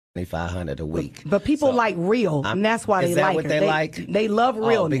$2,500 a week. But people like real, and that's why they like her. Is that what they like? They love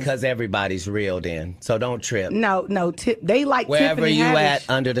realness. Oh, because everybody's real then. So don't trip. No, they like wherever Tiffany you Haddish at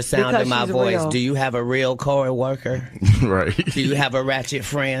under the sound of my voice. real. Do you have a real co-worker? Right. Do you have a ratchet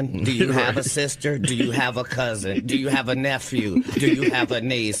friend? Do you have a sister? Do you have a cousin? Do you have a nephew? Do you have a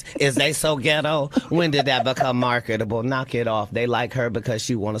niece? Is they so ghetto? When did that become marketable? Knock it off. They like her because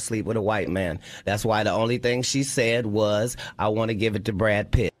she want to sleep with a white man. That's why the only thing she said was, I want to give it to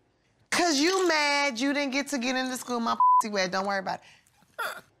Brad Pitt. Cause you mad you didn't get to get into school, my wet, don't worry about it.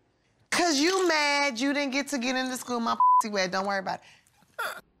 Cause you mad you didn't get to get into school, my wet, don't worry about it.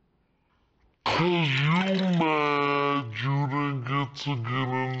 Cause you mad you didn't get to get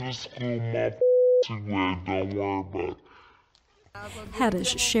into school, my wet, don't worry about it.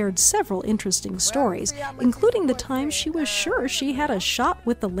 Haddish shared several interesting stories, including the time she was sure she had a shot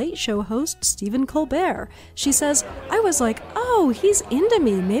with the Late Show host Stephen Colbert. She says, I was like, oh, he's into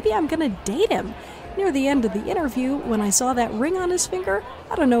me, maybe I'm gonna date him. Near the end of the interview, when I saw that ring on his finger,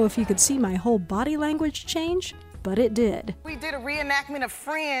 I don't know if you could see my whole body language change, but it did. We did a reenactment of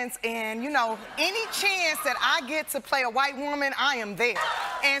Friends, and you know, any chance that I get to play a white woman, I am there.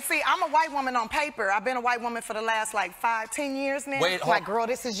 And see, I'm a white woman on paper. I've been a white woman for the last like 5-10 years now. Wait, like, girl,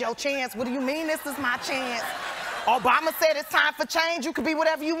 this is your chance. What do you mean this is my chance? Obama said it's time for change. You could be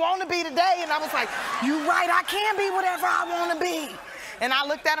whatever you want to be today. And I was like, you right, I can be whatever I want to be. And I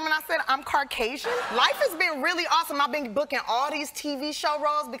looked at him and I said, I'm Caucasian. Life has been really awesome. I've been booking all these TV show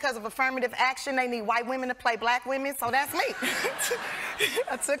roles because of affirmative action. They need white women to play black women, so that's me.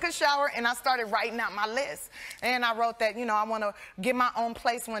 I took a shower and I started writing out my list. And I wrote that, you know, I want to get my own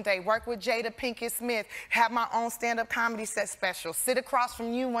place one day, work with Jada Pinkett Smith, have my own stand-up comedy set special, sit across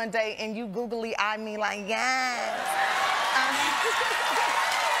from you one day and you googly eye me like, yes.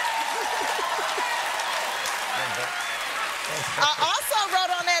 I also wrote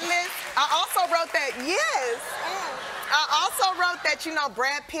on that list, I also wrote that, you know,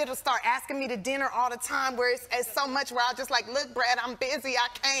 Brad Pitt will start asking me to dinner all the time where it's so much where I just like, look, Brad, I'm busy, I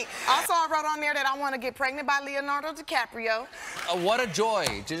can't. Also, I wrote on there that I want to get pregnant by Leonardo DiCaprio. What a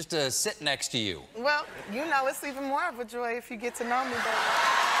joy just to sit next to you. Well, you know, it's even more of a joy if you get to know me better.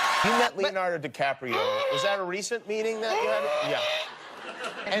 You met Leonardo DiCaprio. Was that a recent meeting that you had? Yeah.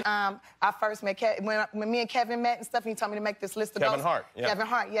 And I first met when me and Kevin met and stuff, and he told me to make this list of Kevin Hart, yeah. Kevin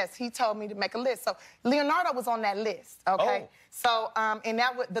Hart, yes. He told me to make a list. So Leonardo was on that list, okay? Oh. So, and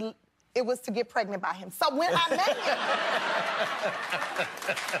that was it was to get pregnant by him. So when I met him,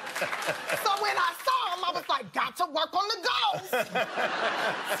 so when I saw him, I was like, got to work on the goals.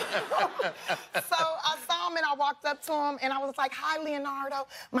 So I saw him and I walked up to him and I was like, hi, Leonardo.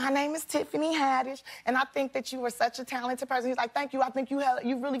 My name is Tiffany Haddish, and I think that you are such a talented person. He's like, thank you. I think you're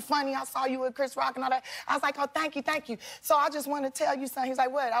really funny. I saw you with Chris Rock and all that. I was like, oh, thank you, thank you. So I just want to tell you something. He's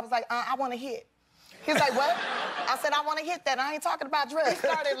like, what? I was like, I want to hit. He's like, what? I said, I want to hit that. I ain't talking about drugs. He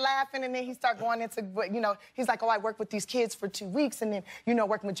started laughing, and then he started going into, you know, he's like, oh, I worked with these kids for 2 weeks, and then, you know,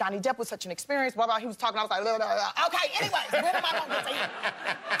 working with Johnny Depp was such an experience, blah, blah. He was talking, I was like, blah, blah, blah. Okay, anyways, when am I going to get to him?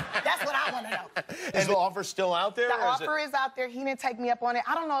 That's what I want to know. Is the offer still out there? The offer is out there. He didn't take me up on it.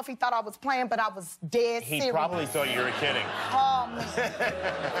 I don't know if he thought I was playing, but I was dead serious. He probably thought you were kidding. Oh, man.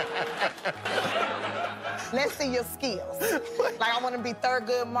 Let's see your skills. Like, I want to be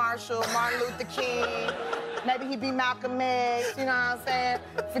Thurgood Marshall, Martin Luther King. Maybe he be Malcolm X, you know what I'm saying?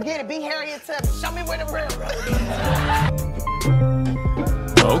 Forget it, be Harriet Tubman. Show me where the railroad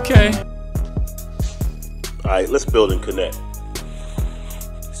is. Okay. All right, let's build and connect.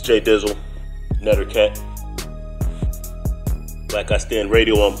 It's Jay Dizzle, Nettercat. Like I Stand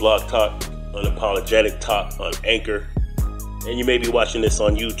Radio on Blog Talk, Unapologetic Talk on Anchor. And you may be watching this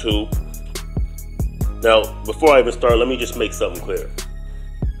on YouTube. Now, before I even start, let me just make something clear.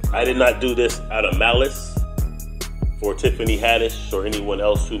 I did not do this out of malice for Tiffany Haddish or anyone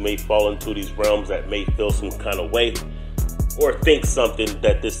else who may fall into these realms that may feel some kind of way or think something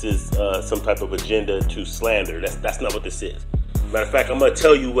that this is some type of agenda to slander. That's not what this is. Matter of fact, I'm going to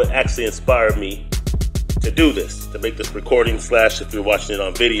tell you what actually inspired me to do this, to make this recording / if you're watching it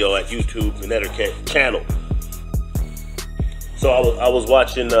on video at YouTube, the Nettercat channel. So I was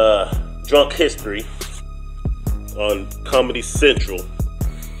watching Drunk History on Comedy Central,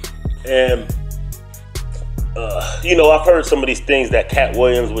 and you know, I've heard some of these things that Cat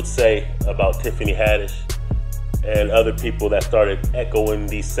Williams would say about Tiffany Haddish and other people that started echoing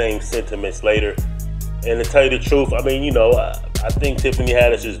these same sentiments later. And to tell you the truth, I mean, you know, I think Tiffany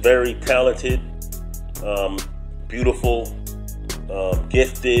Haddish is very talented, beautiful,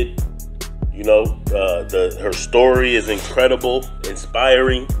 gifted. You know, her story is incredible,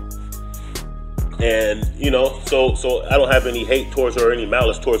 inspiring. And, you know, so I don't have any hate towards her or any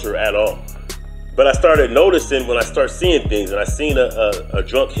malice towards her at all. But I started noticing when I start seeing things, and I seen a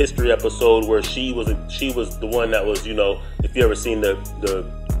drunk history episode where she was the one that was, you know, if you ever seen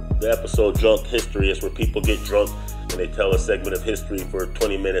the episode Drunk History, it's where people get drunk and they tell a segment of history for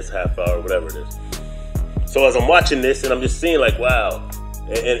 20 minutes, half hour, whatever it is. So as I'm watching this, and I'm just seeing like, wow,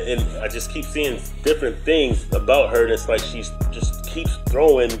 and I just keep seeing different things about her, and it's like she just keeps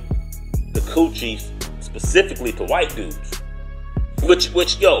throwing the coochie specifically to white dudes,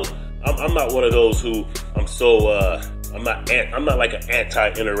 which yo, I'm not one of those who I'm not like an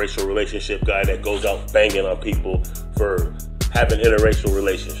anti-interracial relationship guy that goes out banging on people for having interracial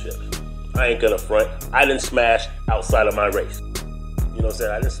relationships. I ain't gonna front. I didn't smash outside of my race. You know what I'm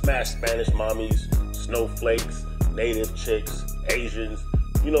saying? I didn't smash Spanish mommies, snowflakes, native chicks, Asians.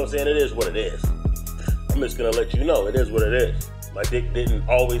 You know what I'm saying? It is what it is. I'm just gonna let you know it is what it is. My dick didn't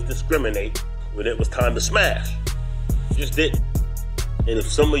always discriminate when it was time to smash. It just didn't. And if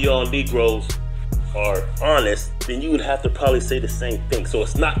some of y'all Negroes are honest, then you would have to probably say the same thing. So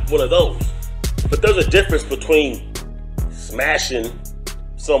it's not one of those. But there's a difference between smashing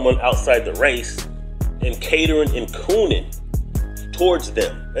someone outside the race and catering and cooning towards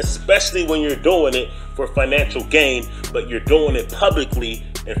them, especially when you're doing it for financial gain, but you're doing it publicly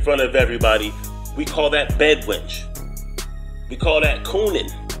in front of everybody. We call that bedwench. We call that cooning,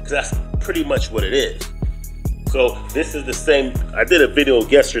 because that's pretty much what it is. So this is the same. I did a video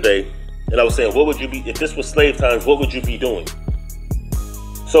yesterday, and I was saying, what would you be, if this was slave times, what would you be doing?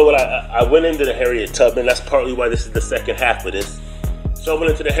 So when I went into the Harriet Tubman, that's partly why this is the second half of this. So I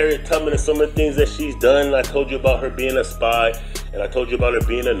went into the Harriet Tubman and some of the things that she's done. I told you about her being a spy, and I told you about her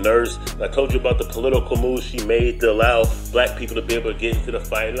being a nurse, and I told you about the political moves she made to allow black people to be able to get into the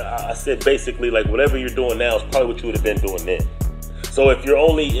fight. And I said basically, like, whatever you're doing now is probably what you would have been doing then. So if you're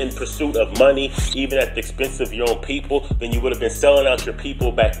only in pursuit of money, even at the expense of your own people, then you would have been selling out your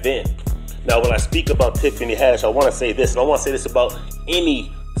people back then. Now, when I speak about Tiffany Haddish, I want to say this, and I want to say this about any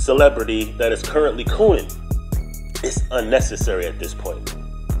celebrity that is currently cooning. It's unnecessary at this point.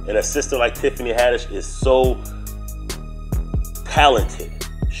 And a sister like Tiffany Haddish is so talented.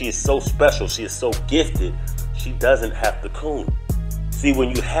 She is so special. She is so gifted. She doesn't have to coon. See,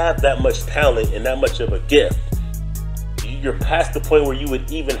 when you have that much talent and that much of a gift, you're past the point where you would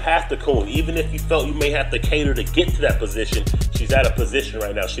even have to coon. Even if you felt you may have to cater to get to that position, she's at a position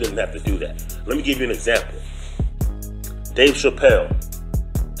right now. She doesn't have to do that. Let me give you an example. Dave Chappelle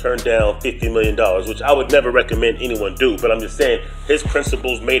turned down $50 million, which I would never recommend anyone do, but I'm just saying his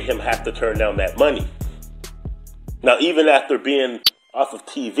principles made him have to turn down that money. Now, even after being off of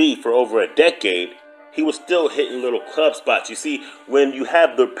TV for over a decade, he was still hitting little club spots. You see, when you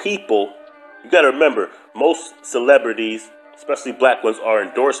have the people, you got to remember, most celebrities, especially black ones, are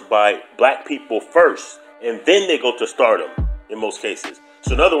endorsed by black people first, and then they go to stardom in most cases.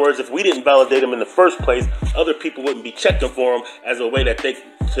 So in other words, if we didn't validate them in the first place, other people wouldn't be checking for them as a way that they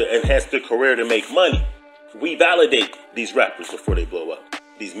to enhance their career to make money. We validate these rappers before they blow up,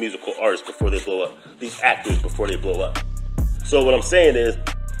 these musical artists before they blow up, these actors before they blow up. So what I'm saying is,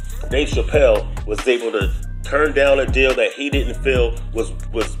 Dave Chappelle was able to turn down a deal that he didn't feel was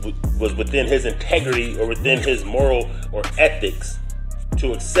within his integrity or within his moral or ethics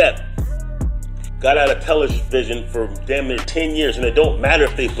to accept. Got out of television for damn near 10 years, and it don't matter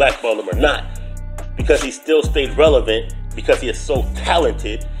if they blackball him or not, because he still stayed relevant, because he is so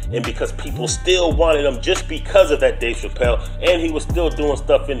talented, and because people still wanted him just because of that Dave Chappelle, and he was still doing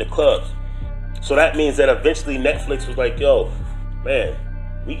stuff in the clubs. So that means that eventually Netflix was like, yo, man,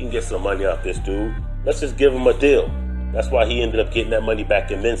 we can get some money off this dude. Let's just give him a deal. That's why he ended up getting that money back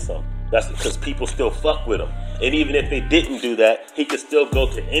and then some. That's because people still fuck with him. And even if they didn't do that, he could still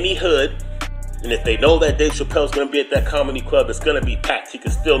go to any hood, and if they know that Dave Chappelle's going to be at that comedy club, it's going to be packed. He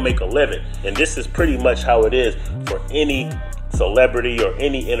can still make a living. And this is pretty much how it is for any celebrity or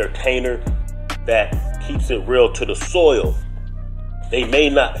any entertainer that keeps it real to the soil. They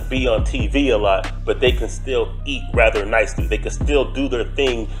may not be on TV a lot, but they can still eat rather nicely. They can still do their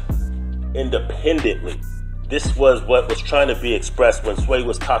thing independently. This was what was trying to be expressed when Sway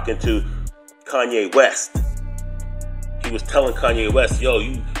was talking to Kanye West. He was telling Kanye West, yo,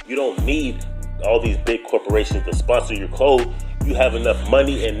 you don't need all these big corporations to sponsor your clothes. You have enough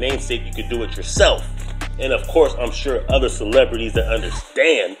money and namesake, you can do it yourself. And of course, I'm sure other celebrities that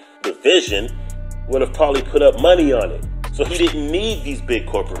understand the vision would have probably put up money on it. So he didn't need these big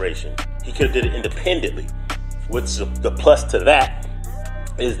corporations. He could have did it independently. What's the plus to that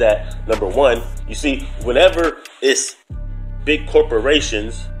is that, number one, you see, whenever it's big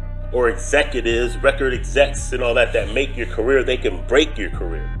corporations or executives, record execs and all that make your career, they can break your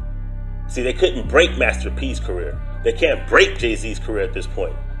career. See, they couldn't break Master P's career. They can't break Jay-Z's career at this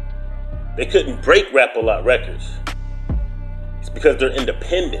point. They couldn't break Rap-A-Lot Records. It's because they're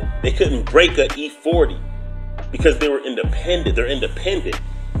independent. They couldn't break a E40 because they were independent. They're independent.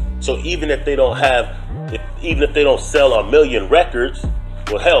 So even if they don't sell 1 million records,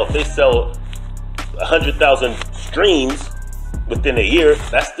 well, hell, if they sell 100,000 streams within a year,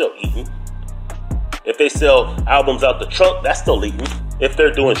 that's still eating. If they sell albums out the trunk, that's still eating. If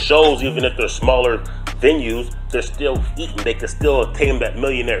they're doing shows, even if they're smaller venues, they're still eating. They can still attain that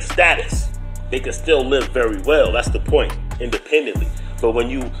millionaire status. They can still live very well. That's the point, independently. But when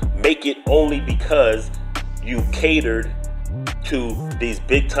you make it only because you catered to these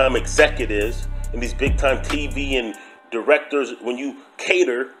big-time executives and these big-time TV and directors, when you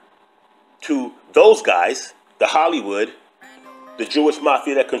cater to those guys, the Hollywood, the Jewish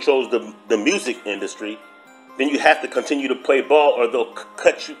mafia that controls the music industry, then you have to continue to play ball or they'll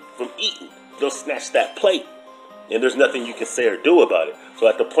cut you from eating. They'll snatch that plate. And there's nothing you can say or do about it. So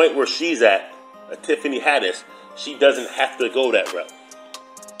at the point where she's at, Tiffany Haddish, she doesn't have to go that route.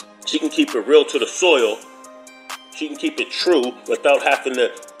 She can keep it real to the soil. She can keep it true without having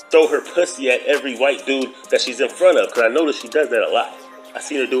to throw her pussy at every white dude that she's in front of. Because I notice she does that a lot. I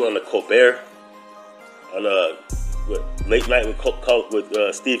seen her do it on the Colbert, on Late Night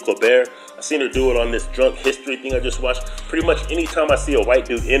with Steve Colbert. I seen her do it on this Drunk History thing I just watched. Pretty much anytime I see a white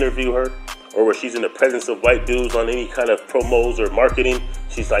dude interview her, or where she's in the presence of white dudes on any kind of promos or marketing,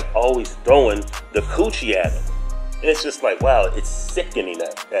 she's like always throwing the coochie at them. And it's just like, wow, it's sickening.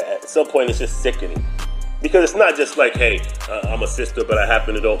 At some point, it's just sickening. Because it's not just like, hey, I'm a sister, but I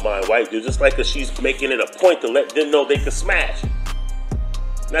happen to don't mind white dudes. It's like she's making it a point to let them know they can smash.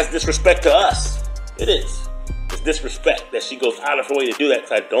 And that's disrespect to us. It is. It's disrespect that she goes out of her way to do that,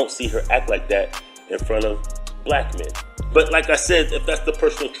 because I don't see her act like that in front of black men. But like I said, if that's the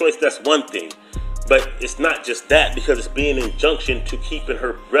personal choice, that's one thing. But it's not just that, because it's being in injunction to keeping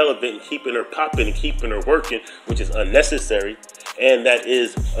her relevant and keeping her popping and keeping her working, which is unnecessary. And that's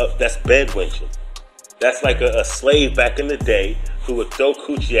bedwenching. That's like a slave back in the day who would throw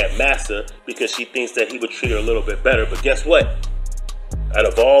coochie at Massa because she thinks that he would treat her a little bit better. But guess what? Out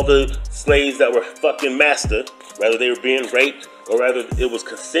of all the slaves that were fucking Massa, whether they were being raped or whether it was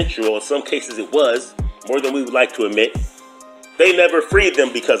consensual, in some cases it was, more than we would like to admit, they never freed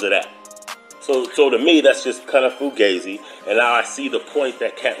them because of that. So to me, that's just kind of fugazi. And now I see the point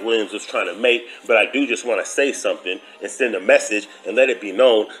that Cat Williams was trying to make, but I do just want to say something and send a message and let it be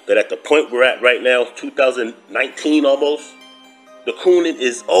known that at the point we're at right now, 2019 almost, the cooning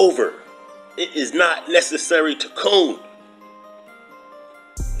is over. It is not necessary to coon.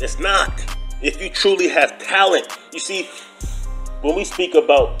 It's not. If you truly have talent. You see, when we speak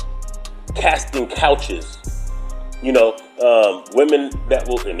about casting couches, you know, women that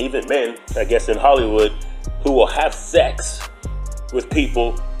will, and even men, I guess in Hollywood, who will have sex with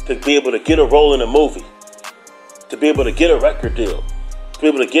people to be able to get a role in a movie, to be able to get a record deal, to be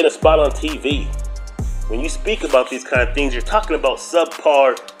able to get a spot on TV. When you speak about these kind of things, you're talking about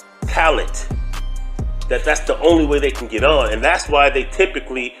subpar talent. That's the only way they can get on. And that's why they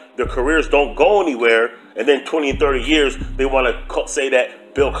typically, their careers don't go anywhere. And then 20 and 30 years, they want to say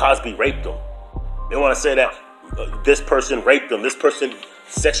that Bill Cosby raped them. They want to say that this person raped them. This person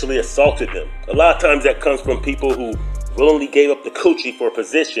sexually assaulted them. A lot of times that comes from people who willingly gave up the coochie for a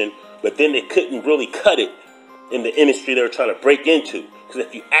position, but then they couldn't really cut it in the industry they were trying to break into. Because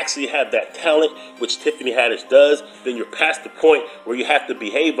if you actually have that talent, which Tiffany Haddish does, then you're past the point where you have to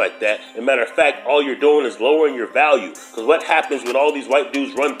behave like that. As a matter of fact, all you're doing is lowering your value. Because what happens when all these white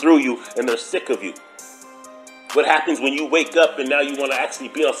dudes run through you and they're sick of you? What happens when you wake up and now you want to actually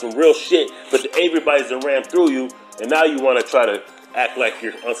be on some real shit, but everybody's done ran through you, and now you want to try to act like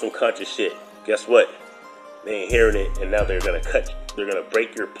you're on some conscious shit? Guess what? They ain't hearing it, and now they're going to cut you. They're going to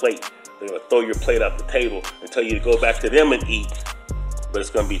break your plate. They're going to throw your plate off the table and tell you to go back to them and eat. But it's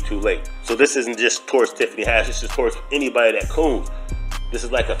going to be too late. So this isn't just towards Tiffany Haddish. This is towards anybody that coons. This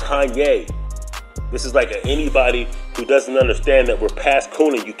is like a Kanye. This is like anybody who doesn't understand that we're past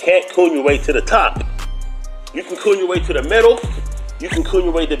cooning. You can't coon your way to the top. You can coon your way to the middle. You can coon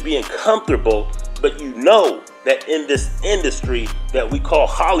your way to being comfortable. But you know that in this industry that we call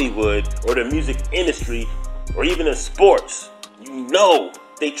Hollywood, or the music industry, or even in sports, you know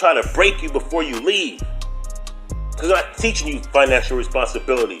they try to break you before you leave. Because they're not teaching you financial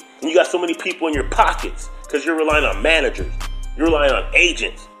responsibility. And you got so many people in your pockets because you're relying on managers. You're relying on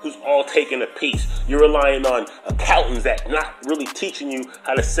agents who's all taking a piece. You're relying on accountants that not really teaching you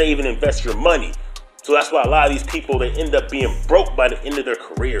how to save and invest your money. So that's why a lot of these people, they end up being broke by the end of their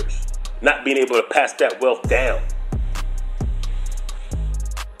careers. Not being able to pass that wealth down.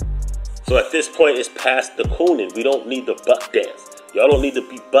 So at this point, it's past the cooning. We don't need the buck dance. Y'all don't need to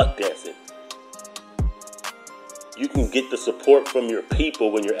be buck dancing. You can get the support from your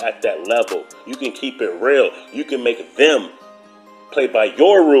people when you're at that level. You can keep it real. You can make them play by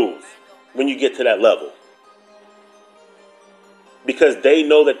your rules when you get to that level. Because they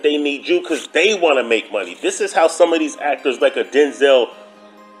know that they need you because they want to make money. This is how some of these actors like a Denzel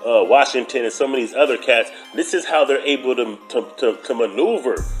Washington and some of these other cats, this is how they're able to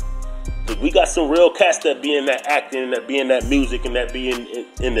maneuver. We got some real cats that be in that acting and that be in that music and that be in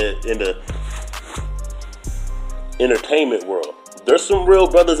the entertainment world. There's some real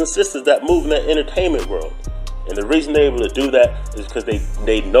brothers and sisters that move in that entertainment world. And the reason they're able to do that is because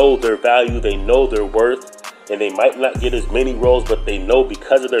they know their value, they know their worth, and they might not get as many roles, but they know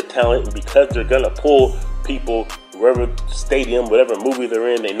because of their talent and because they're going to pull people, wherever stadium, whatever movie they're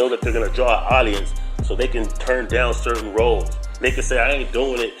in, they know that they're going to draw an audience so they can turn down certain roles. They can say, I ain't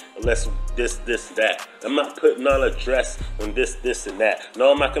doing it unless this, that. I'm not putting on a dress on this, and that.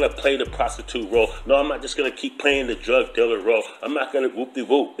 No, I'm not going to play the prostitute role. No, I'm not just going to keep playing the drug dealer role. I'm not going to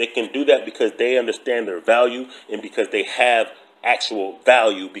whoop-de-whoop. They can do that because they understand their value and because they have actual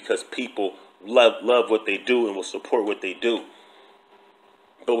value because people love what they do and will support what they do.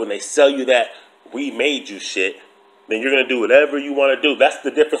 But when they sell you that, we made you shit, then you're going to do whatever you want to do. That's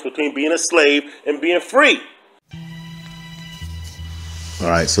the difference between being a slave and being free. All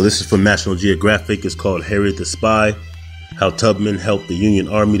right, so this is from National Geographic. It's called Harriet the Spy, How Tubman Helped the Union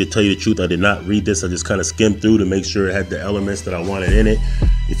Army. To tell you the truth, I did not read this. I just kind of skimmed through to make sure it had the elements that I wanted in it.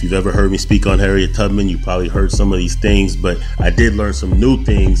 If you've ever heard me speak on Harriet Tubman, you probably heard some of these things, but I did learn some new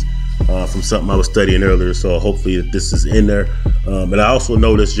things from something I was studying earlier, so hopefully this is in there. And I also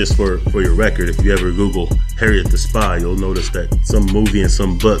noticed, just for your record, if you ever Google Harriet the Spy, you'll notice that some movie and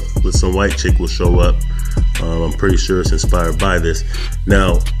some book with some white chick will show up. I'm pretty sure it's inspired by this.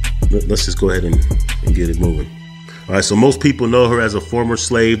 Now, let's just go ahead and get it moving. All right, so most people know her as a former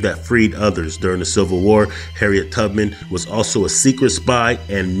slave that freed others during the Civil War. Harriet Tubman was also a secret spy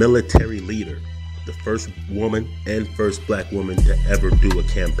and military leader. The first woman and first black woman to ever do a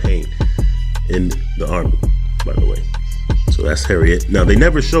campaign in the army, by the way. So that's Harriet. Now, they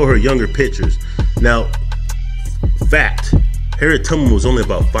never show her younger pictures. Now, fact, Harriet Tubman was only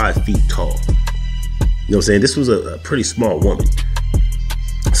about 5 feet tall. You know what I'm saying? This was a pretty small woman.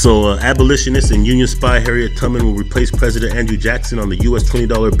 So abolitionist and Union spy Harriet Tubman will replace President Andrew Jackson on the U.S.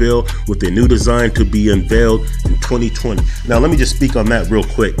 $20 bill with a new design to be unveiled in 2020. Now, let me just speak on that real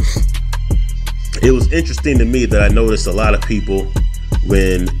quick. It was interesting to me that I noticed a lot of people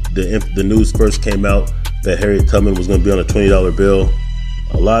when the news first came out that Harriet Tubman was going to be on a $20 bill.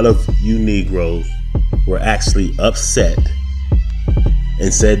 A lot of you Negroes were actually upset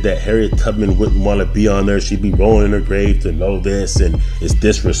and said that Harriet Tubman wouldn't want to be on there. She'd be rolling in her grave to know this, and it's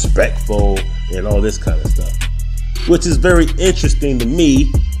disrespectful and all this kind of stuff. Which is very interesting to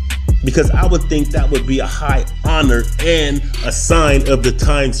me, because I would think that would be a high honor and a sign of the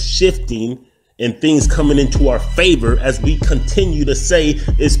times shifting and things coming into our favor as we continue to say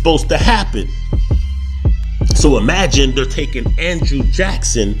it's supposed to happen. So imagine they're taking Andrew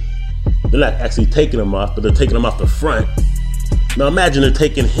Jackson. They're not actually taking him off, but they're taking him off the front. Now imagine they're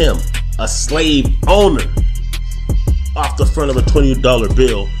taking him, a slave owner, off the front of a $20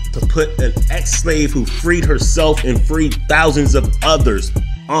 bill to put an ex-slave who freed herself and freed thousands of others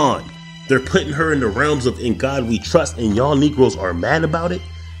on. They're putting her in the realms of In God We Trust, and y'all Negroes are mad about it?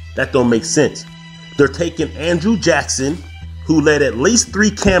 That don't make sense. They're taking Andrew Jackson, who led at least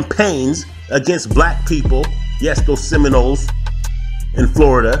 3 campaigns against black people. Yes, those Seminoles in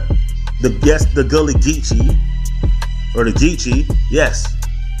Florida. The Gullah Geechee, or the Geechee, yes.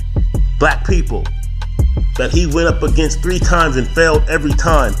 Black people that he went up against 3 times and failed every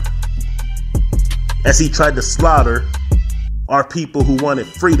time as he tried to slaughter our people who wanted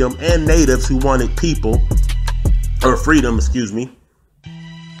freedom and natives who wanted people, or freedom, excuse me,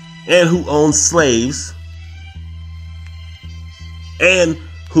 and who owned slaves, and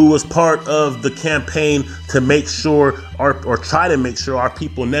who was part of the campaign to make sure, or try to make sure, our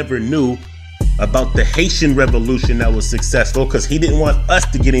people never knew about the Haitian Revolution that was successful, because he didn't want us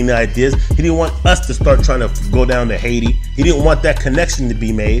to get any ideas. He didn't want us to start trying to go down to Haiti. He didn't want that connection to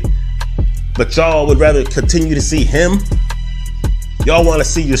be made. But y'all would rather continue to see him. Y'all want to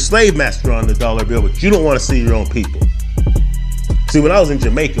see your slave master on the dollar bill, but you don't want to see your own people. See, when I was in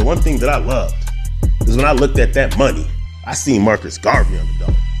Jamaica, one thing that I loved is when I looked at that money, I seen Marcus Garvey on the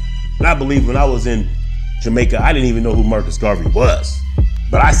dollar. And I believe when I was in Jamaica, I didn't even know who Marcus Garvey was.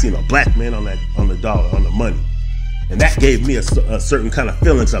 But I seen a black man on the dollar, on the money. And that gave me a certain kind of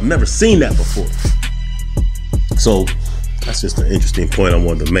feelings. I've never seen that before. So that's just an interesting point I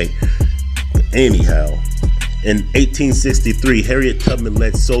wanted to make. Anyhow, in 1863, Harriet Tubman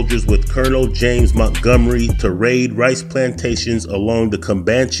led soldiers with Colonel James Montgomery to raid rice plantations along the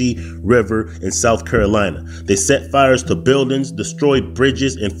Comanche River in South Carolina. They set fires to buildings, destroyed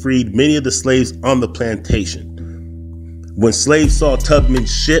bridges, and freed many of the slaves on the plantation. When slaves saw Tubman's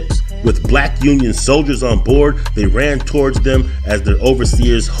ships with black Union soldiers on board, they ran towards them as their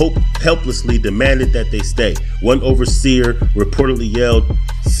overseers helplessly demanded that they stay. One overseer reportedly yelled,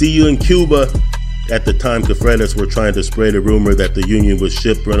 "See you in Cuba." At the time, Confederates were trying to spread a rumor that the Union would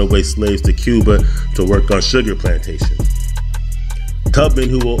ship runaway slaves to Cuba to work on sugar plantations. Tubman,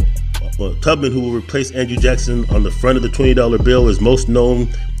 who will replace Andrew Jackson on the front of the $20 bill, is most known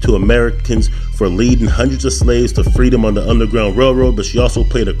to Americans for leading hundreds of slaves to freedom on the Underground Railroad, but she also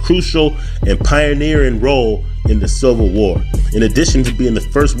played a crucial and pioneering role in the Civil War. In addition to being the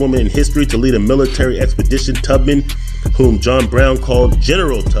first woman in history to lead a military expedition, Tubman, whom John Brown called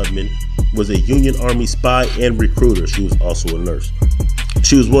General Tubman, was a Union Army spy and recruiter. She was also a nurse.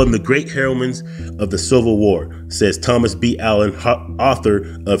 She was one of the great heroines of the Civil War, says Thomas B. Allen,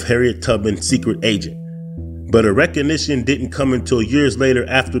 author of Harriet Tubman, Secret Agent. But her recognition didn't come until years later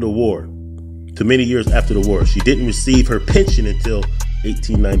after the war. To many years after the war. She didn't receive her pension until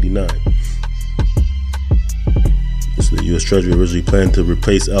 1899. So the U.S. Treasury originally planned to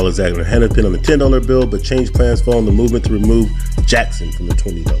replace Alexander Hamilton on the $10 bill, but changed plans following the movement to remove Jackson from the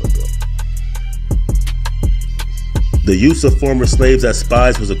 $20 bill. The use of former slaves as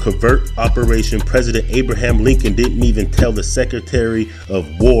spies was a covert operation. President Abraham Lincoln didn't even tell the Secretary of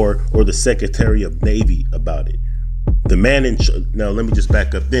War or the Secretary of Navy about it. The man in now let me just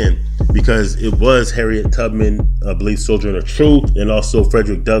back up then, because it was Harriet Tubman, I believe Sojourner Truth, and also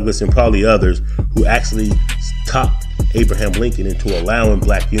Frederick Douglass and probably others who actually talked Abraham Lincoln into allowing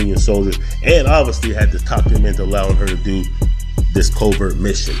black Union soldiers, and obviously had to talk him into allowing her to do this covert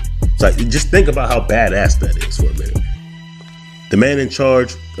mission. So just think about how badass that is for a minute. The man in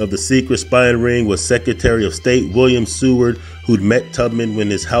charge of the secret spying ring was Secretary of State William Seward, who'd met Tubman when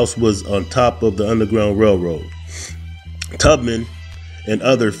his house was on top of the Underground Railroad. Tubman and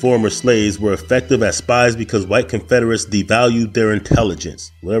other former slaves were effective as spies because white Confederates devalued their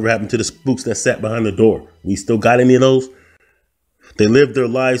intelligence. Whatever happened to the spooks that sat behind the door? We still got any of those? They lived their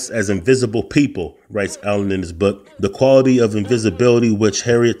lives as invisible people, writes Allen in his book. The quality of invisibility, which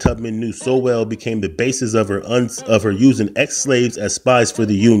Harriet Tubman knew so well, became the basis of her using ex-slaves as spies for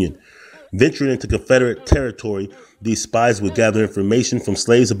the Union. Venturing into Confederate territory, these spies would gather information from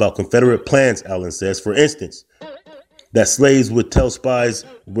slaves about Confederate plans, Allen says. For instance, that slaves would tell spies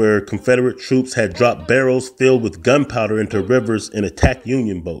where Confederate troops had dropped barrels filled with gunpowder into rivers and attacked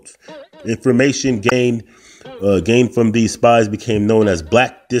Union boats. Information gained from these spies became known as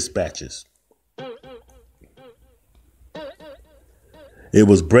Black Dispatches. It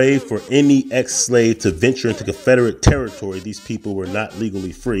was brave for any ex-slave to venture into Confederate territory. These people were not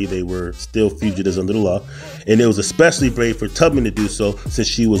legally free. They were still fugitives under the law. And it was especially brave for Tubman to do so, since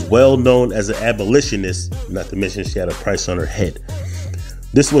she was well known as an abolitionist, not to mention she had a price on her head.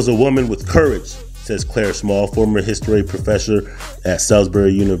 This was a woman with courage, says Claire Small, former history professor at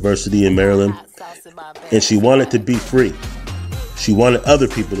Salisbury University in Maryland. And she wanted to be free. She wanted other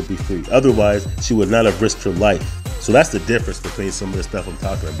people to be free. Otherwise, she would not have risked her life. So that's the difference between some of the stuff I'm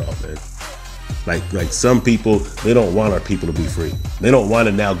talking about, man. Like some people, they don't want our people to be free. They don't want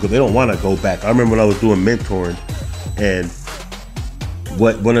to now go. They don't want to go back. I remember when I was doing mentoring, and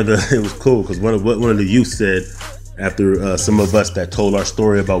it was cool because one of the youth said after some of us that told our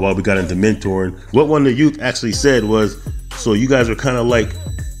story about why we got into mentoring, what one of the youth actually said was, "So you guys are kind of like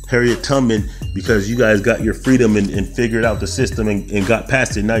Harriet Tubman because you guys got your freedom and figured out the system and got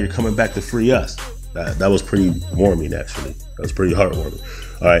past it. Now you're coming back to free us." That was pretty warming, actually. That was pretty heartwarming.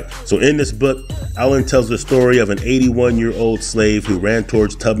 All right. So in this book, Allen tells the story of an 81-year-old slave who ran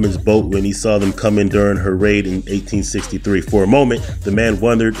towards Tubman's boat when he saw them coming during her raid in 1863. For a moment, the man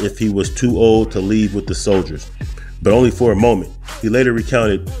wondered if he was too old to leave with the soldiers, but only for a moment. He later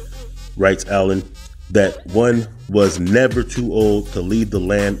recounted, writes Allen, that one was never too old to leave the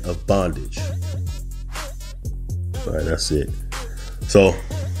land of bondage. All right, that's it. So,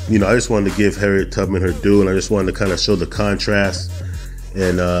 I just wanted to give Harriet Tubman her due, and I just wanted to kind of show the contrast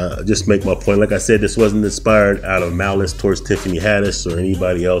and just make my point. Like I said, this wasn't inspired out of malice towards Tiffany Haddish or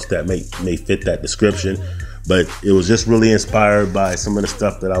anybody else that may fit that description, but it was just really inspired by some of the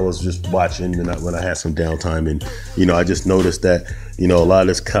stuff that I was just watching when I had some downtime. And, I just noticed that, a lot of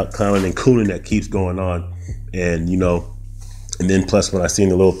this clowning and cooling that keeps going on, and, And then plus when I seen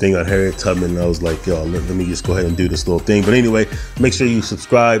the little thing on Harriet Tubman, I was like, yo, let me just go ahead and do this little thing. But anyway, make sure you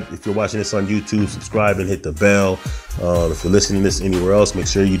subscribe. If you're watching this on YouTube, subscribe and hit the bell. If you're listening to this anywhere else, make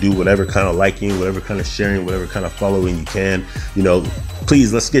sure you do whatever kind of liking, whatever kind of sharing, whatever kind of following you can. You know,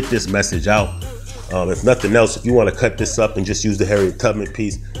 please, let's get this message out. If nothing else, if you want to cut this up and just use the Harriet Tubman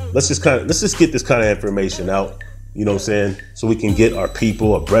piece, let's just get this kind of information out. You know what I'm saying? So we can get our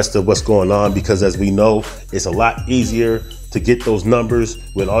people abreast of what's going on, because as we know, it's a lot easier to get those numbers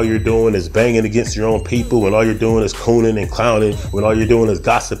when all you're doing is banging against your own people, when all you're doing is cooning and clowning, when all you're doing is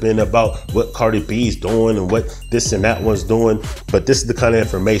gossiping about what Cardi B's doing and what this and that one's doing. But this is the kind of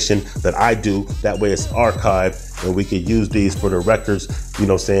information that I do. That way it's archived and we could use these for the records, you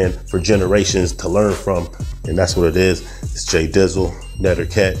know what I'm saying, for generations to learn from. And that's what it is. It's Jay Dizzle, Netter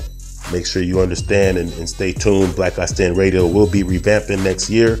Cat. Make sure you understand and stay tuned. Black I Stand Radio will be revamping next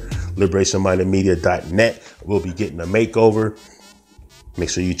year. LiberationMindedMedia.net will be getting a makeover. Make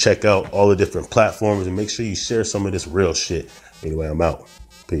sure you check out all the different platforms and make sure you share some of this real shit. Anyway, I'm out.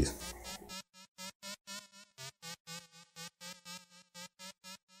 Peace.